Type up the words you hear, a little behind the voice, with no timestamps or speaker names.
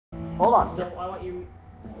Hold on. So I want you.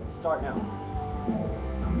 Start now.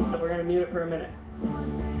 So we're gonna mute it for a minute.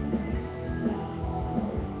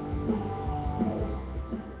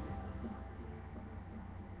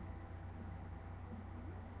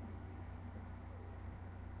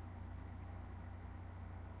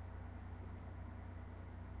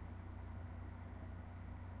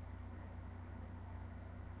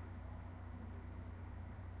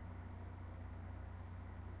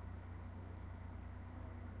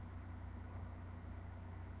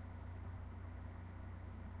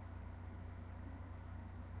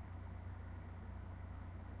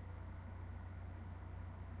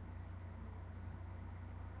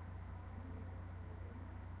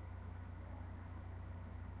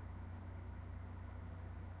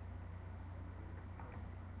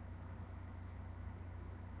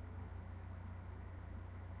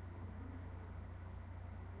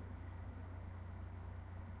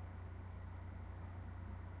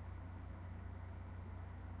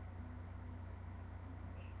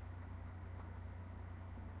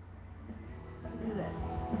 Do that.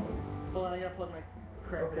 Hold on, I gotta plug my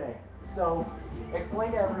crap in. Okay. So,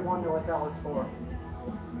 explain to everyone what that was for.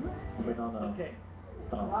 We don't know. Okay.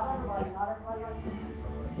 Not everybody.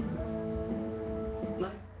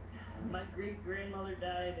 My great grandmother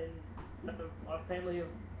died, and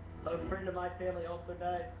a friend of my family also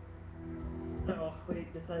died. So we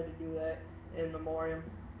decided to do that in memoriam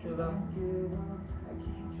to them.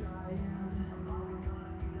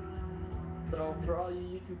 So for all you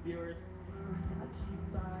YouTube viewers,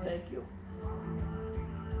 thank you.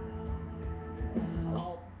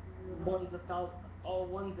 All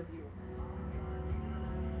ones of you.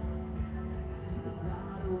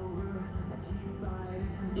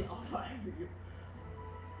 Yeah, all 5 of you.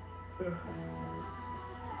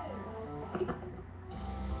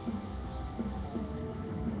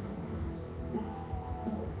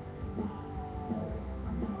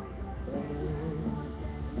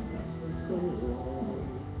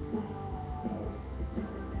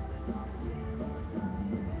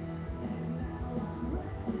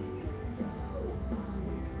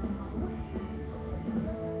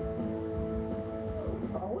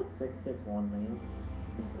 Oh, what's 661 mean?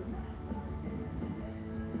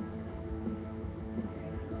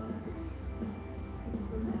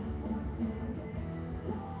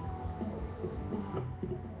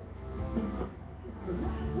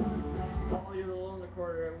 Oh, you're alone in the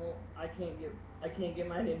corner. I can't get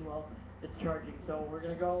mine in while it's charging. So we're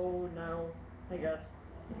gonna go now, I guess.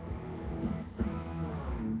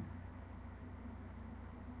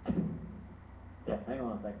 Yeah, hang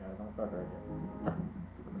on a second, guys. I'm gonna start right here.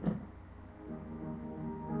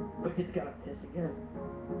 Wicked's gotta piss again.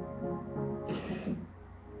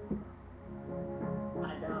 I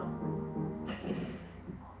know.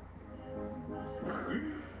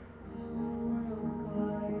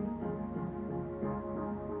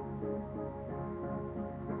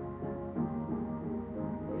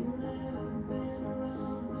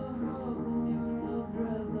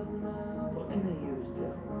 What can I use,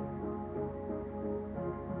 Jeff?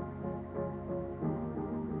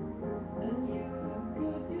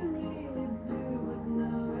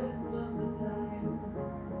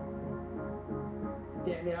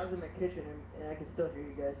 Yeah, I mean, I was in my kitchen and I can still hear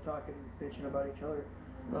you guys talking, bitching about each other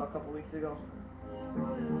a couple weeks ago.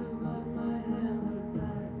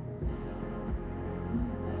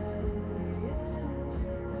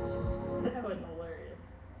 That was hilarious.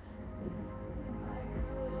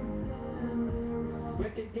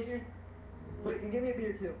 Wicked, give me a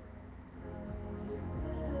beer too.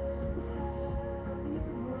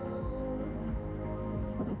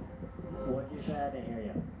 What'd you say? I didn't hear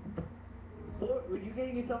you. Look, would you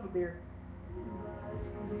get yourself a beer?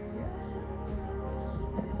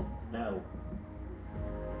 No.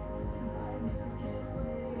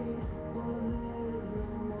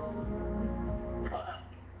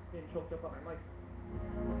 Getting choked up on my mic.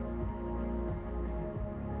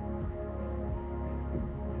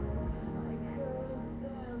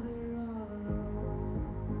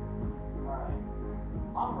 Alright.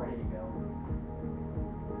 I'm ready to go.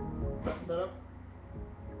 Set up.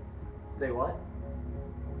 Say what?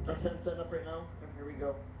 I'm setting up right now. And here we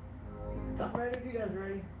go. I'm ready if you guys are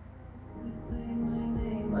ready.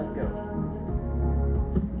 Let's go.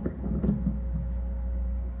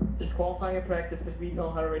 Just qualifying and practice because we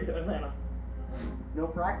know how to race in Atlanta. No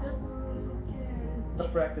practice? No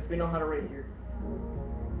practice. We know how to race here.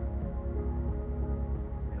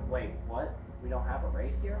 Wait, what? We don't have a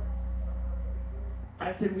race here?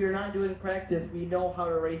 I said we are not doing practice. We know how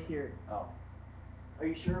to race here. Oh. Are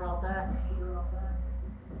you sure about that?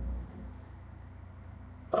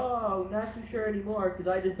 Oh, not too sure anymore,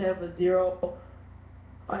 because I just have a 0.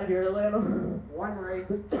 I hear Atlanta. One race,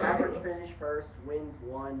 average finish first, wins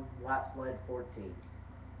 1, laps led 14.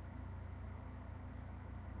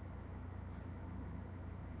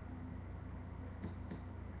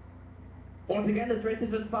 Once again, this race has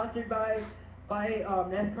been sponsored by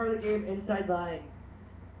NASCAR The Game Inside Line.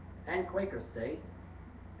 And Quaker State,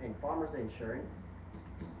 and Farmers Insurance,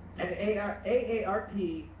 And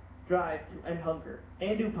AARP Drive and Hunger,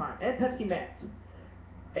 and DuPont, and Pepsi Max,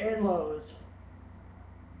 and Lowe's.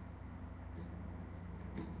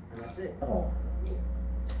 and that's it. Oh.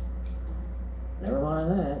 Never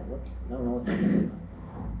mind that. What? No, what's that?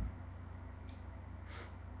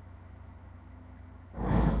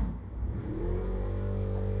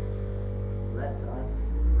 Let us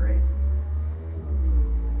race.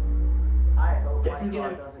 I hope my Doesn't car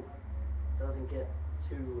get- doesn't get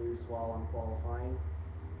too loose while I'm qualifying,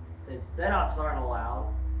 since setups aren't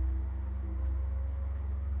allowed.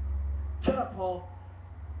 Shut up, Paul.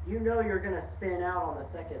 You know you're gonna spin out on the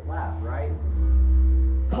second lap, right?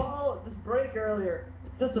 Paul, just brake earlier.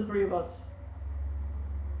 It's just the 3 of us.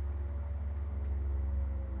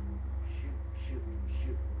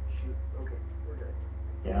 Shoot. Okay, we're good.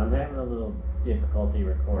 Yeah, I'm having a little difficulty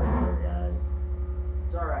recording here, guys.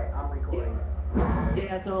 It's alright, I'm recording.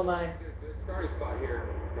 Yeah, so am I. Good starting spot here.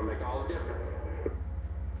 Gonna make all the difference.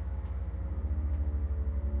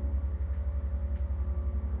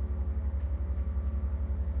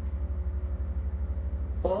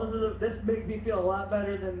 Well, this makes me feel a lot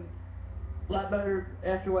better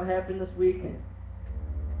after what happened this week.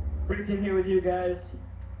 Racing here with you guys.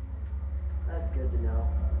 That's good to know.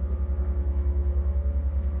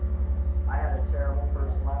 I had a terrible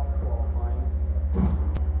first lap of qualifying.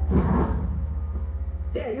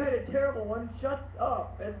 Yeah, you had a terrible one. Shut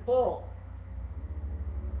up. It's full.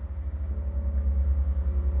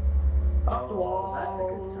 Up the wall. That's a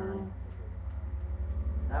good turn.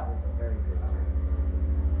 That was a very good turn.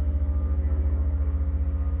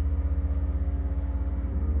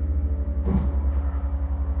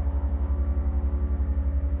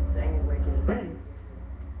 Dang it, Wicked.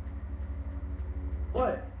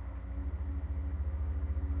 What?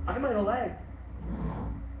 I might have lagged.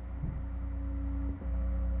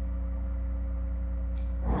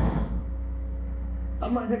 I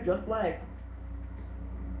might have just lagged.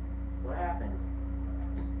 What happened?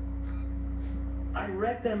 I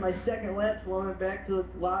wrecked on my second lap, so I went back to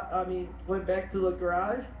the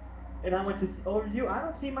garage, and I went to overview. I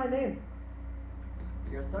don't see my name.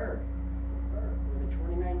 You're third. With a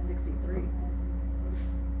 29.63.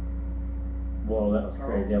 Whoa, that was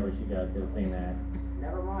crazy. I wish you guys could have seen that.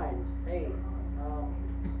 Never mind. Hey,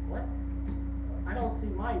 what? I don't see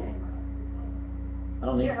my name. I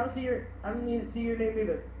don't need. Yeah, I don't need to see your name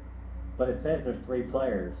either. But it says there's 3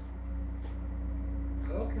 players.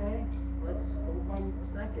 Okay, let's hope I'm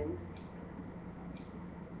second.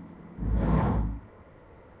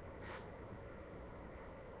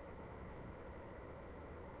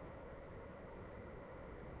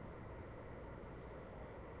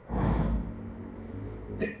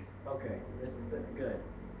 Okay, this is good.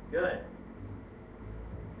 Good.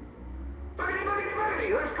 Boogity, boogity,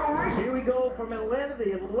 boogity. Let's go racing. Here we go from Atlanta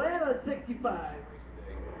to Atlanta 65.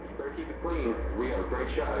 Better keep it clean. We have a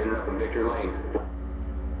great shot ending up in Victory Lane.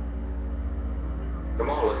 Come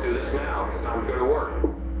on, let's do this now. It's time to go to work.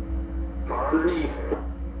 Car underneath.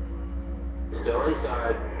 Still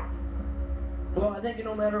inside. Well, I think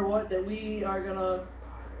no matter what, that we are gonna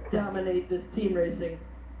dominate this team racing.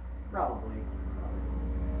 Probably.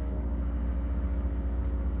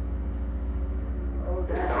 Oh,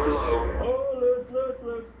 It's damn. coming low. Oh,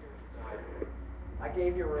 loose. I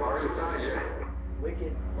gave you Car room. inside you.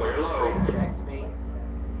 Wicked. Clear low. Brake checked me.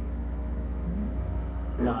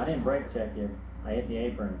 No, I didn't brake check you. I hit the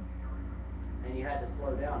apron. And you had to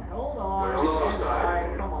slow down. Hold on. We're on the low side.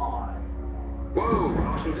 Alright, come on. Whoa!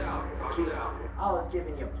 Caution's out. Caution's out. I was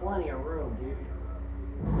giving you plenty of room, dude.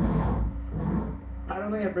 I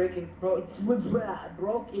don't think I broke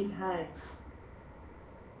in time.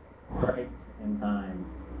 Brake in time.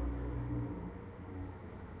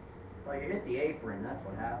 Well, you hit the apron. That's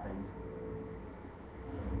what happened.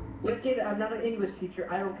 Wicked, I'm not an English teacher.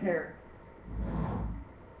 I don't care.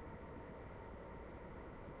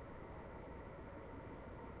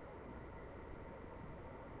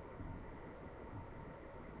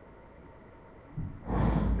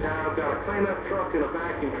 Now I've got a cleanup truck and a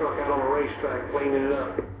vacuum truck out on the racetrack cleaning it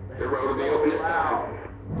up. The road will be open this time.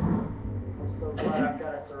 I'm so glad I've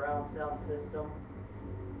got a surround sound system.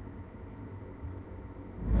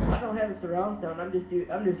 I don't have a surround sound. I'm just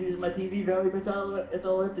using my TV value. It's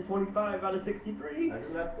all up to 25 out of 63.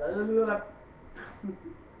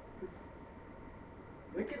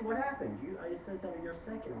 Wicked, what happened? It says that you're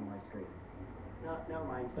second on my screen. No, never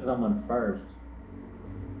mind. Because I'm on first.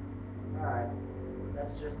 Alright.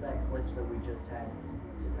 That's just that glitch that we just had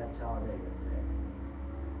at Talladega today.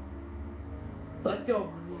 Let's go,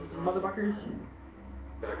 motherfuckers.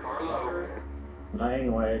 Got a car low.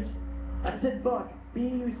 Language. I said Buck.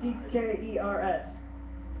 Buckers.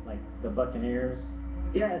 Like the Buccaneers.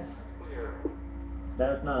 Yes. Clear.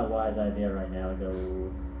 That's not a wise idea right now to go.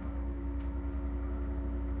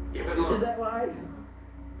 Keep it low. Is that why?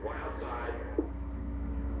 One outside.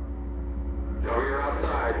 Cover your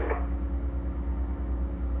outside.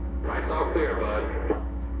 Right's all clear, bud.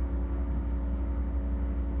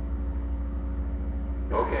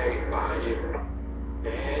 Okay, behind you.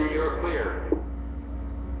 And you're clear.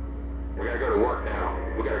 We gotta go to work now.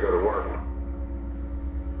 We gotta go to work.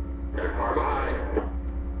 Got a car behind.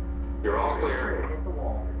 You're all clear. Hit the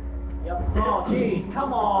wall. Yep. Oh, jeez,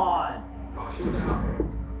 come on! Caution's out.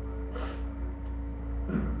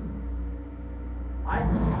 I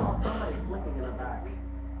saw somebody flipping in the back.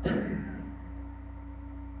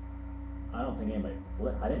 I don't think anybody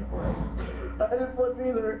flip. I didn't flip. I didn't flip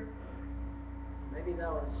either. Maybe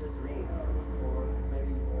that was just me. Or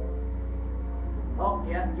maybe... Oh,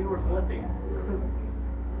 yeah, you were flipping.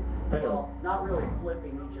 Well, not really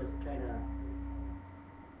flipping, you just kind of...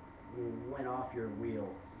 You went off your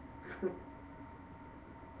wheels.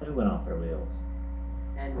 Who went off their wheels?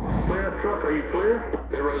 And... Clear up truck, are you clear?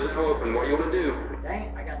 The road's now open. What are you gonna do?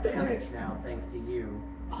 Dang, I got damage now, thanks to you.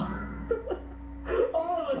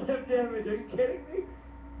 All of us have damage. Are you kidding me?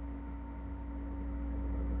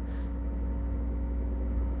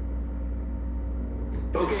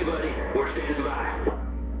 Okay, buddy. We're standing by.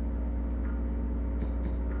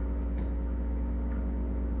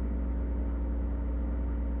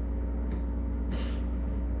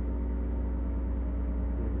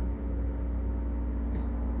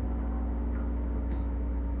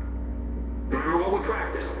 Remember what we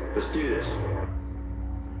practiced. Let's do this.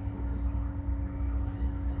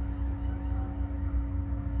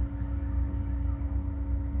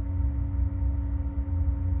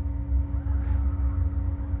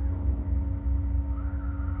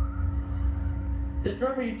 Just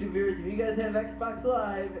remember, YouTube viewers, if you guys have Xbox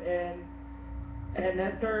Live and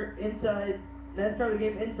NASCAR the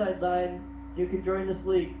Game Inside Line, you can join this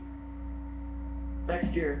league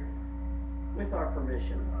next year. With our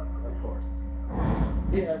permission, of course.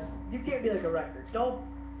 Yes, you can't be like a wrecker. Don't.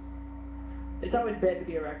 It's always bad to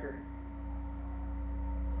be a wrecker.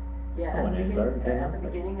 Yeah, Oh, at the and beginning, insert, at the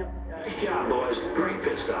beginning of... Nice job, boys. Great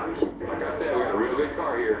pit stop. Like I said, we got a real good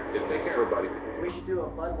car here. Just take care of everybody. We should do a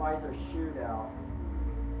Budweiser shootout.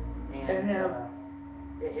 And have...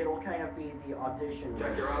 It'll kind of be the audition. Check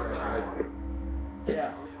race your for outside. everyone.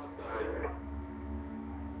 Yeah. On the outside.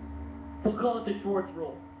 We'll call it the Schwartz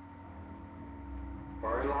rule.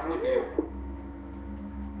 Car in line with you.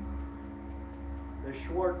 The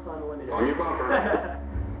Schwartz Unlimited. On your bumper.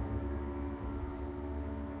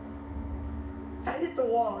 I hit the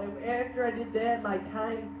wall, and after I did that, my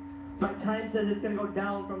time says it's gonna go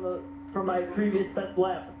down from my previous best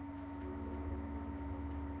lap.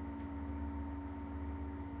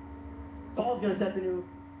 Paul's gonna set the new.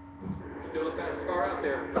 Still the fastest car out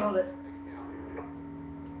there. Called it.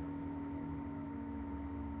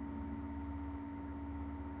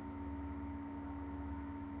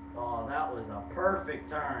 Oh, that was a perfect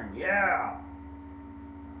turn. Yeah.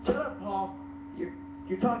 Shut up, Paul.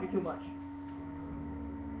 You're talking too much.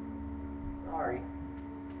 Sorry.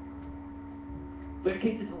 We're gonna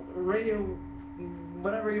keep this radio,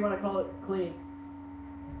 whatever you want to call it, clean.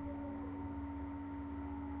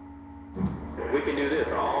 We can do this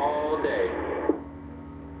all day.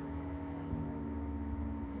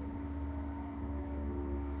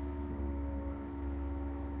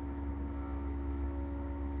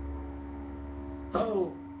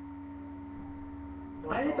 Oh.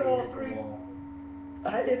 I hit the wall three.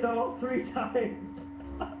 I hit the wall 3 times.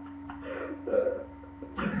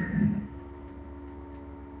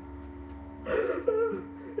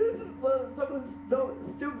 This is some of the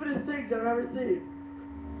stupidest things I've ever seen.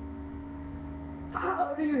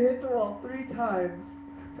 How do you hit the wall 3 times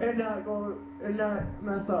and not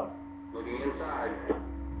mess up? Looking inside.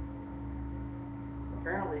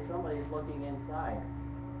 Apparently somebody's looking inside.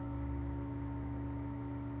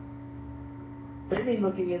 What do you mean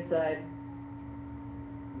looking inside?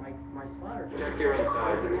 My spotter. Check your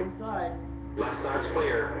inside. Looking inside. Left side's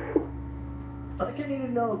clear. I can't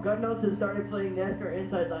even know. God knows has started playing NASCAR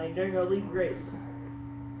Inside Line during our league race.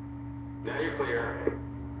 Now you're clear.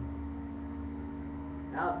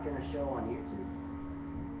 Now it's gonna show on YouTube.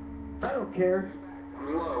 I don't care.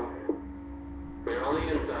 Coming low. We're on the I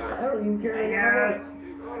inside. don't even care anymore.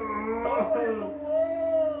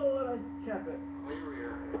 Whoa! And I kept it. On your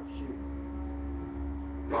rear. Shoot.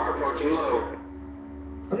 Car approaching low.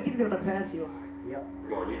 I think he's gonna pass you. Yep.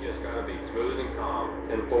 Come on, you just gotta be smooth and calm.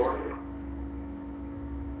 10-4.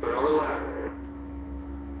 Put it on the left.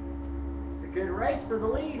 It's a good race for the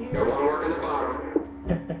lead Got here. one working the bottom.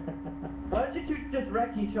 Why don't you two just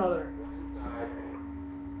wreck each other? Inside.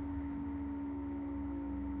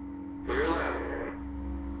 To your left.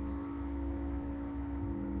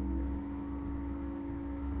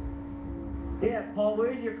 Yeah, Paul,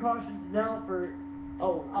 where's your cautions now for...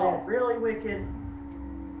 Oh, Oh, man. really wicked.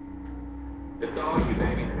 It's all you,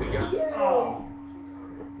 baby. We got Yeah. Oh.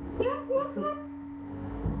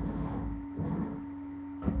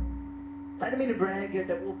 I didn't mean to brag at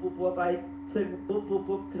that whoop whoop whoop. I said whoop whoop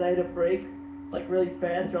whoop because I had to brake like really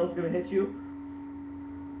fast or I was going to hit you.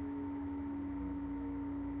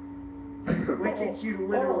 Wicked, you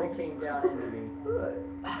literally came down into me.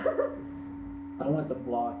 I went to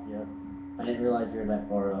block you. I didn't realize you were that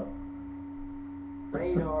far up.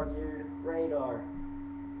 Radar, dude. Radar.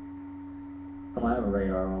 I don't have a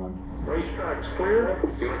radar on. racetrack's clear.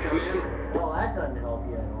 You wanna come in? Well, that doesn't help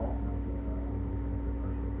you at all.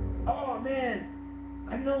 Oh man,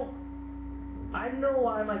 I know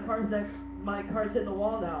why my car's hitting the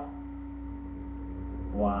wall now.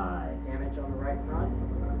 Why? Damage on the right front.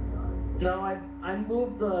 No, I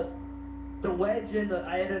moved the wedge in.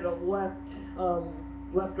 I added a left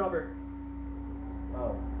rubber.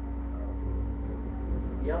 Oh.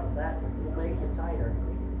 Yep, that will make you tighter.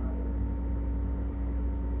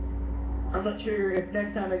 I'm not sure if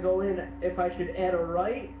next time I go in, if I should add a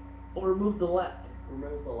right or remove the left.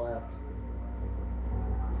 Remove the left.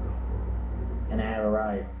 And add a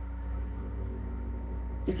right.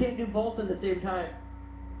 You can't do both at the same time.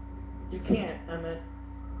 You can't, I mean.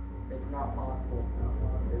 It's not possible.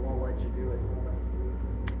 They won't let you do it.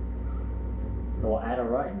 Well, add a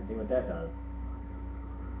right and see what that does.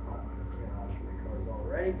 Oh my gosh, my car's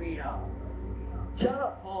already beat up. Shut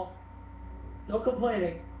up, Paul. No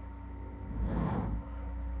complaining.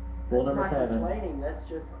 Rule That's number not 7. complaining, that's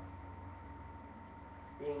just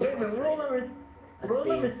being Wait a minute, frustrated. rule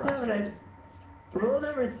number being 7, rule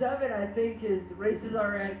number 7, I think, is races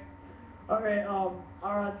are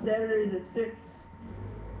on Saturdays at 6.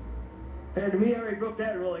 And we already broke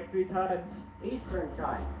that rule like 3 times. Eastern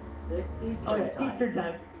time. 6 Eastern Oh yeah, time. Eastern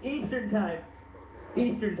time. Eastern time.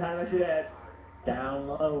 Eastern time, I should add. Down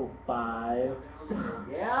low, 5.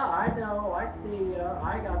 Yeah, I know, I see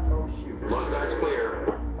I got no shoot. Low side's clear.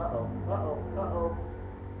 Uh-oh, uh-oh, uh-oh.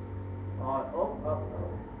 Uh-oh.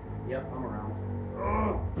 Yep, I'm around.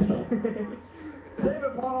 Save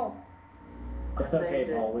it, Paul. It's okay,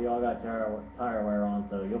 Paul. We all got tire wear on,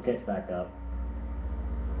 so you'll catch back up.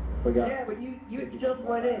 We got. Yeah, but you just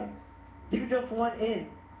went in. You just went in.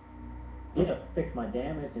 Yeah, fix my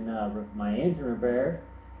damage and my engine repair.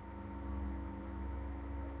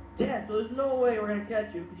 Yeah, so there's no way we're gonna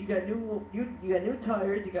catch you because you got new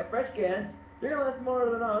tires, you got fresh gas. You're gonna last more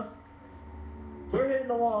than us. We're hitting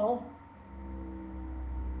the wall.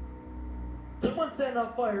 Someone's setting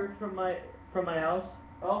up fires from my house,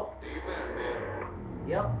 Oh, Do your best, man.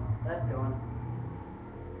 yep, that's gone.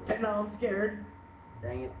 and now I'm scared.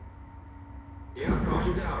 Dang it. Yeah,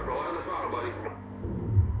 caution's out. Roll out of the throttle, buddy.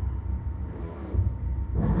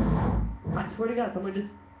 I swear to God,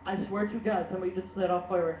 I swear to God, somebody just set off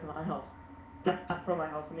fireworks from my house. Not from my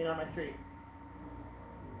house, I mean on my street.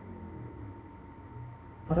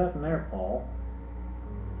 What happened there, Paul?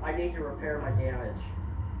 I need to repair my damage.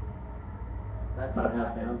 That's Not what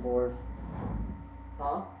enough happened. downforce?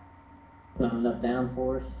 Huh? Not enough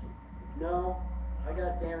downforce? No, I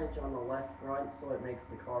got damage on the left front, so it makes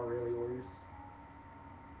the car really loose.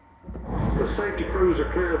 The safety crews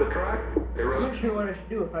are clear of the track. Hey, I'm Rose. not sure what I should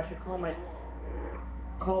do. If I should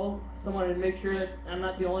call someone and make sure that I'm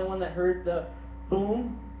not the only one that heard the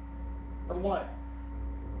boom, or what?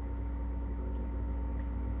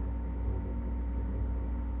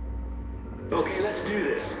 Okay, let's do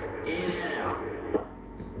this. In and out.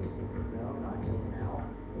 No, not in now.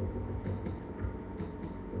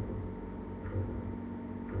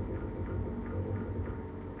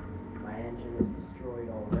 My engine is destroyed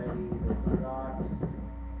already. This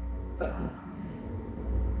sucks.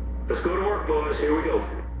 Let's go to work, boys. Here we go.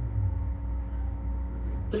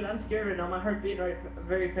 Dude, I'm scared right now. My heart's beating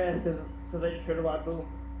very fast because I just heard about boom.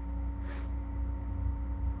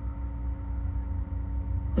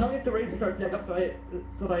 Tell me if the race starts back up so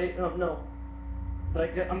I know.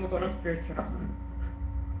 Like, I'm going upstairs now.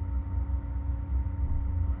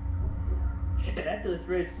 Shit, after this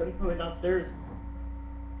race, I'm going downstairs.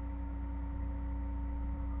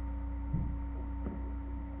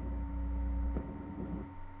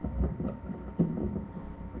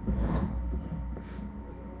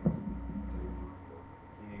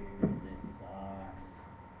 Dude, this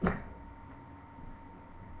sucks.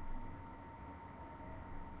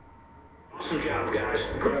 Awesome job, guys.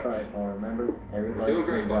 Alright, Paul, remember? Everybody's Doing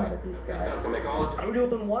great, gonna buddy. drive with these Guys guys. have to make all the I'm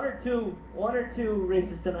doing one or two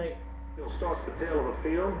races tonight. He'll start the tail of the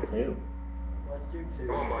field. Two. Let's do two.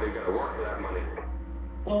 Come on, buddy, you gotta work for that money.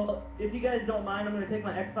 Well, if you guys don't mind, I'm going to take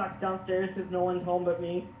my Xbox downstairs because no one's home but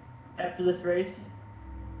me after this race.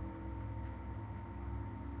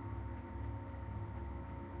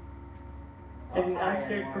 And I'm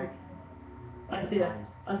scared from... I see ya.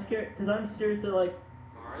 I'm scared, because I'm seriously like...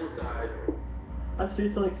 Car inside. I'm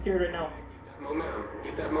seriously like scared right now. Keep that momentum.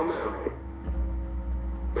 Keep that momentum.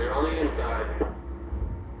 Clear on the inside.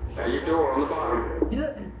 And your door on the bottom. You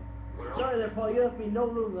know, sorry there, Paul. You left me no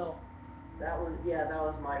room though. That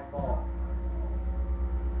was my fault.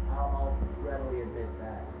 I'll readily admit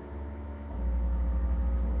that.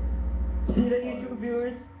 See that, YouTube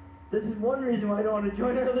viewers? This is one reason why I don't want to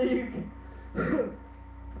join our league.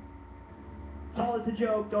 Paul, it's a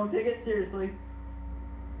joke. Don't take it seriously.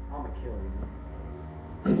 I'm gonna kill you.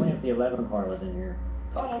 Only if the 11 car was in here.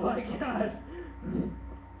 Oh my God.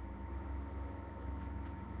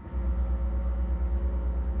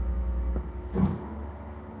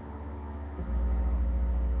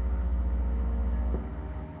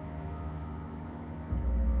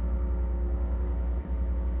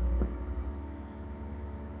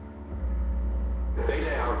 Stay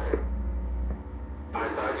down.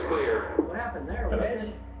 Eyesight's clear. What happened there?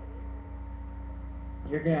 Okay.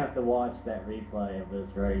 You're gonna have to watch that replay of this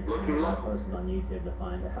race and I post it on YouTube to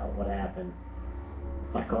find out what happened.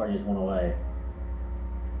 My car just went away.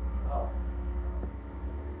 Oh.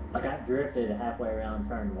 I got drifted halfway around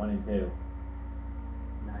turn 1 and 2.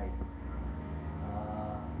 Nice. I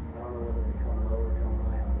don't know whether to come low or come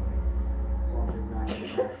high on me. So I'm just not gonna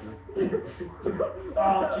check you.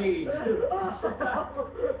 Oh, jeez.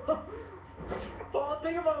 Paul,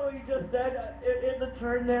 think about what you just said in the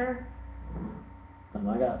turn there.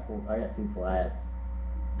 I got 2 flats.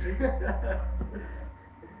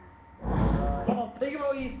 Paul, think about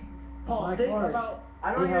what you... Paul, My think car- about...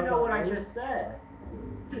 I don't You even have know that what I right? just said.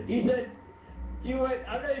 You said... You went...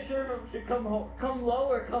 I'm not sure if it should come low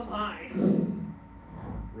or come high.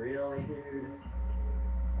 Really, dude?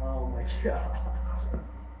 Oh my gosh.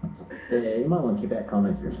 Yeah, you might want to keep that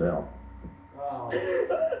comment to yourself. Oh.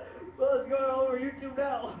 Well, it's going all over YouTube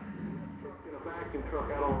now. Truck in a vacuum truck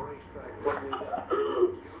out on a racetrack. Putting it up.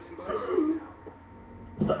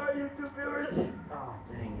 Sorry, YouTube viewers. Oh,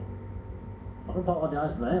 dang it. I'll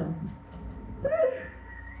apologize to them.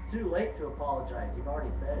 It's too late to apologize. You've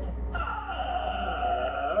already said it.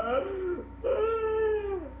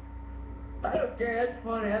 I don't care. That's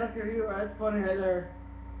funny. I don't care who you are. That's funny right there.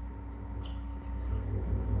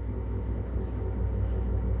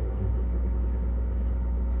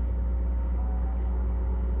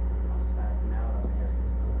 I'm spazzing out up here.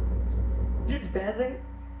 You're spazzing?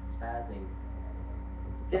 Spazzing.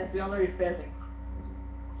 Yes, we all know you're spazzing.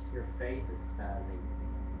 Your face is spazzing.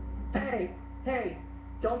 Hey,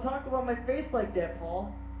 don't talk about my face like that,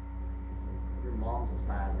 Paul. Your mom's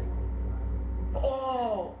spazzing.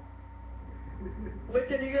 Oh!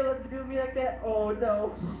 Wait, are you gonna let me do me like that? Oh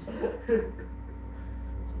no.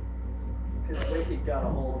 Because Wicked got a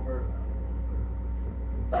hold of her.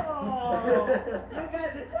 Oh! You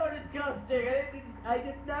guys are so disgusting. I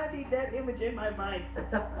did not need that image in my mind.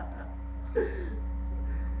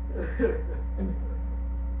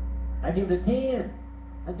 I give it a 10.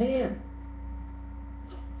 A 10.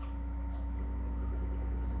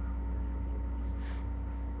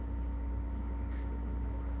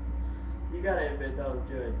 You gotta admit that was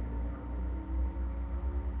good.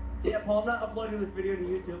 Yeah, Paul, I'm not uploading this video to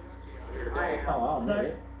YouTube. Oh, I'll admit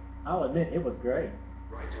it. I'll admit it was great.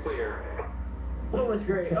 Right's clear. What was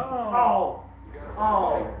great? Oh! Oh! You got a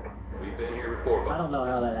Oh! We've been here before, I but don't know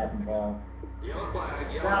how that happened, Paul. yellow flag,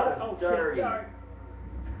 That yellow. was Oh, dirty. sorry.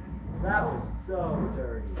 That was so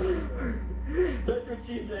dirty. That's what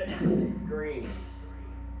she said. Green.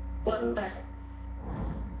 What the heck?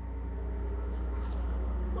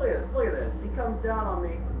 Look at this, look at this. He comes down on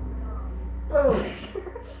me. Boom!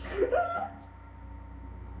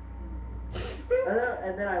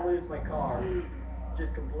 And then I lose my car.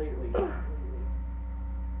 Just completely.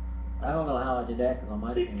 I don't know how I did that because on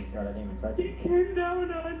my screen shot I didn't even touch He it. came down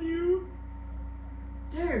on you.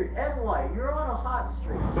 Dude, NY, you're on a hot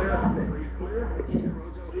streak. Stop it.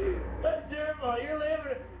 That's terrible. You're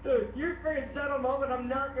leaving. Dude, you're freaking settle them up and I'm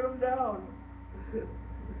knocking them down.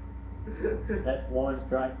 That's one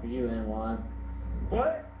strike for you, NY.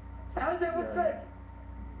 What? How is that one strike?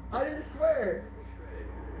 I didn't swear.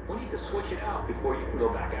 We need to switch it out before you can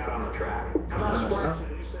go back out on the track. How about splashing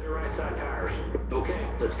a new set of right side tires? Okay,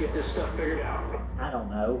 let's get this stuff figured out. I don't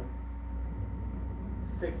know.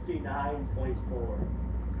 69.4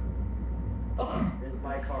 Oh, is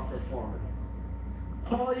my car performance.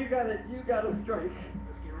 Paul, you got a strike.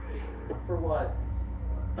 Let's get ready. For what?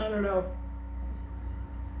 I don't know.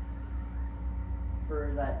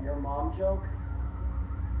 For that your mom joke?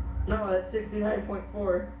 No, that's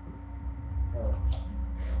 69.4. Oh.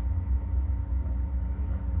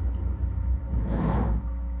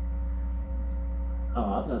 Oh,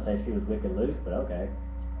 I was gonna say she was wicked loose, but okay.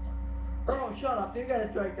 Oh, shut up. You got a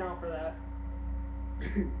strike down for that.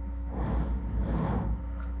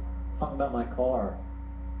 Talking about my car.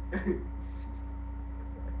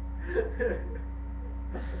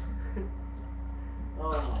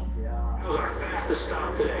 Oh my That god. was our fastest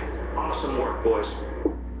stop today. Awesome work, boys.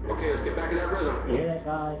 Okay, let's get back in that rhythm. You hear that,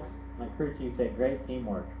 guys? My crew chief said great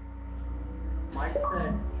teamwork. Mike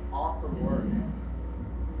said awesome work.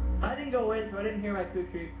 I didn't go in, so I didn't hear my crew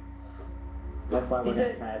chief. That's why we're He gonna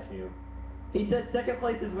said- pass you. He said second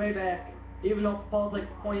place is way back, even though Paul's like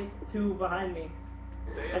 0.2 behind me.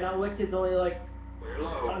 Stay And up. now Wick is only like Clear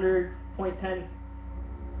low. under 0.10.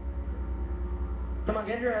 Come on,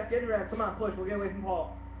 get in draft, come on, push, we'll get away from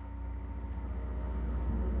Paul.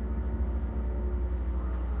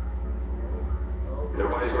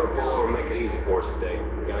 Nobody's gonna pull over and make it easy for us today.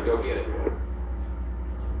 Gotta go get it.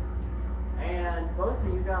 And both of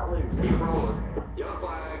you got loose. Keep rolling. Yellow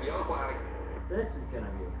flag, yellow flag. This is gonna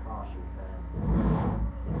be a caution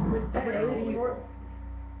fest. With Hey, three Schwartz.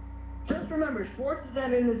 people. Just remember, Schwartz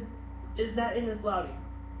is not in this lobby.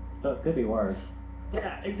 So it could be worse.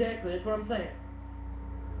 Yeah, exactly, that's what I'm saying.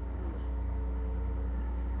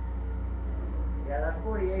 Yeah, that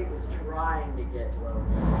 48 was trying to get low.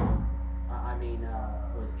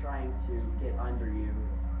 Was trying to get under you.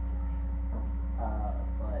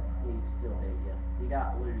 But he still hit you. He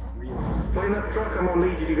got loose really. Clean up the truck, I'm gonna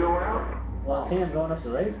need you to go out. Well, I see him going up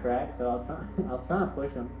the racetrack, so I was trying to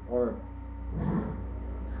push him, or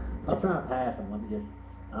I was trying to pass him.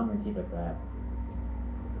 I'm gonna keep it back.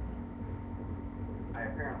 I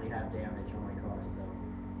apparently have damage on my car,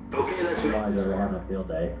 so. Okay, let's Why make are this they having work. a field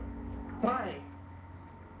day? Why?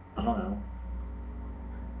 I don't know.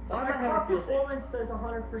 Why My am I car having field day? performance says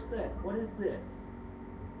 100%. What is this?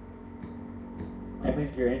 That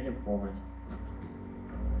means your engine performance.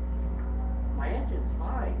 My engine's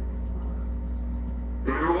fine.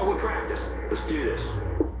 Remember what we practiced. Let's do this.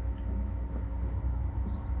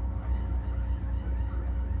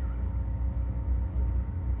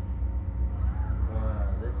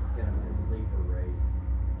 This is gonna be a sleeper race.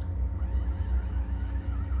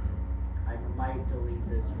 I might delete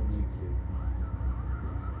this from YouTube.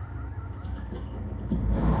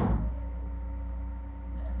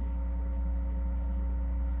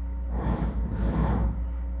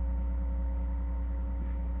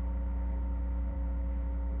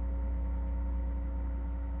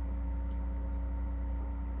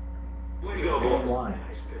 Way to go, boys. Why?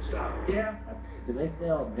 Nice pit stop. Yeah. Do they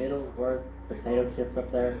sell Middlesworth potato chips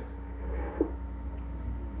up there?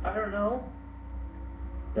 I don't know.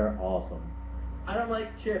 They're awesome. I don't like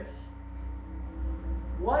chips.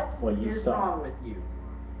 What Well, you is suck. wrong with you?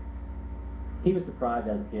 He was deprived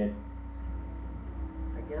as a kid.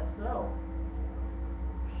 I guess so.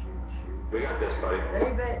 Shoot. We got this, buddy.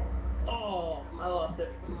 Save it. Oh, I lost it.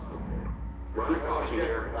 Run the caution Just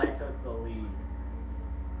here. as I took the lead.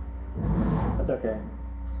 That's okay.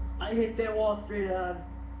 I hit that wall straight on.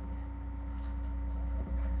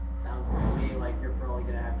 Sounds to me like you're probably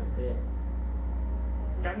gonna have to pit.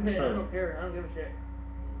 I'm hit, I don't care, I don't give a shit.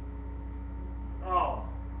 Oh.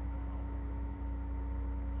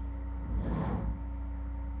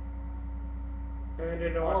 I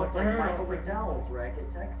didn't know Oh, what it's the like hell. Michael McDowell's wreck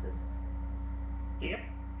at Texas. Yep.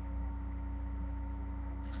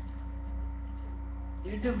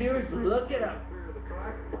 YouTube viewers, look it up. Clear of the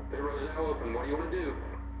track. The road is now open. What do you want to do?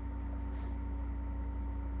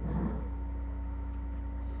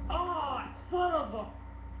 Oh, son of a...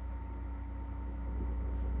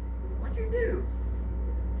 What'd you do?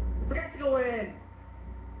 Forgot to go in.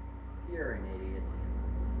 You're an idiot.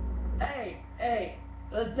 Hey,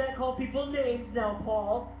 let's not call people names now,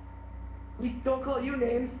 Paul. We don't call you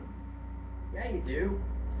names. Yeah, you do.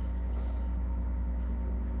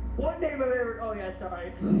 What name have I ever... Oh, yeah,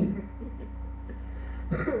 sorry.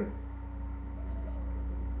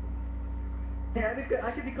 Yeah,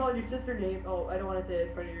 I could be calling your sister name. Oh, I don't want to say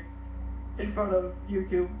it in front of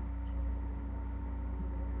YouTube.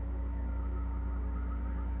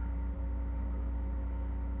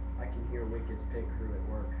 I can hear Wicked's pit crew at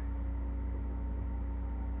work.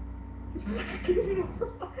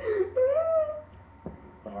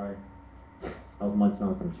 Sorry. I was munching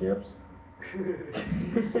on some chips.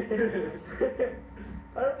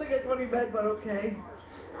 I don't think that's what he meant, but okay.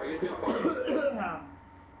 How you doing?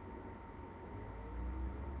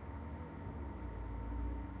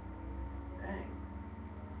 Dang.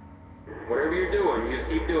 Whatever you're doing, you just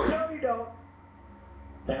keep doing it. No, you don't.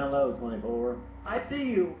 Down low, 24. I see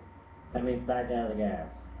you. That means back out of the gas.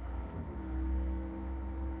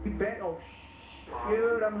 You bet. Oh,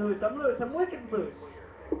 shoot, I'm loose. I'm wicked loose.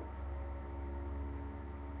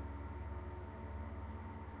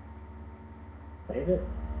 Save it?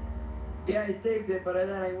 Yeah, I saved it, but then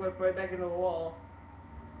I went right back into the wall.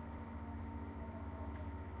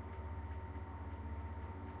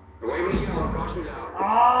 Away with the yellow, caution's out.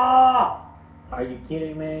 Ah! Are you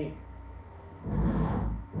kidding me?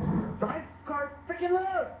 Drive car freaking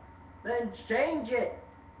loud! Then change it.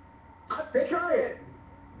 I'm Fix trying. it.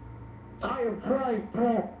 I am trying,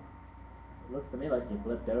 Pep. Looks to me like you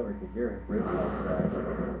flipped over because your roof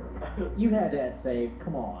crashed. You had that saved.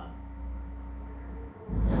 Come on.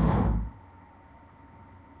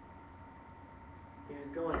 He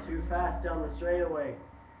was going too fast down the straightaway.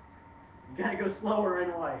 You gotta go slower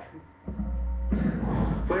in life.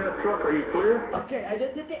 Clear truck, are you clear? Okay, I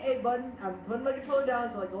just hit the A button. I'm putting my controller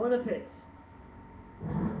down so I go in the pits.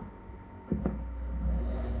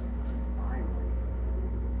 Finally.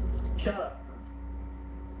 Shut up.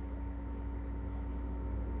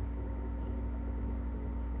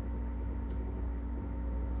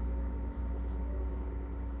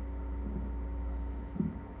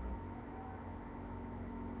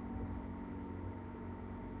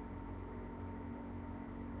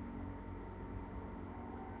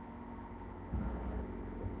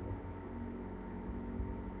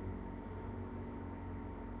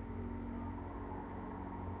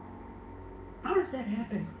 How does that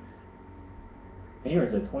happen? Here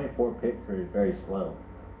is a 24 pit crew, very slow.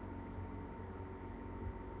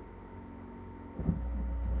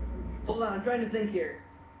 Hold on, I'm trying to think here.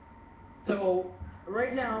 So,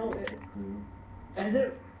 right now, as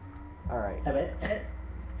it... Alright.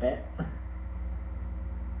 Eh.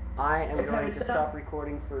 I am Okay, going to stop. stop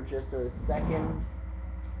recording for just a second.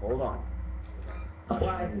 Hold on.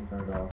 Why? Turned off.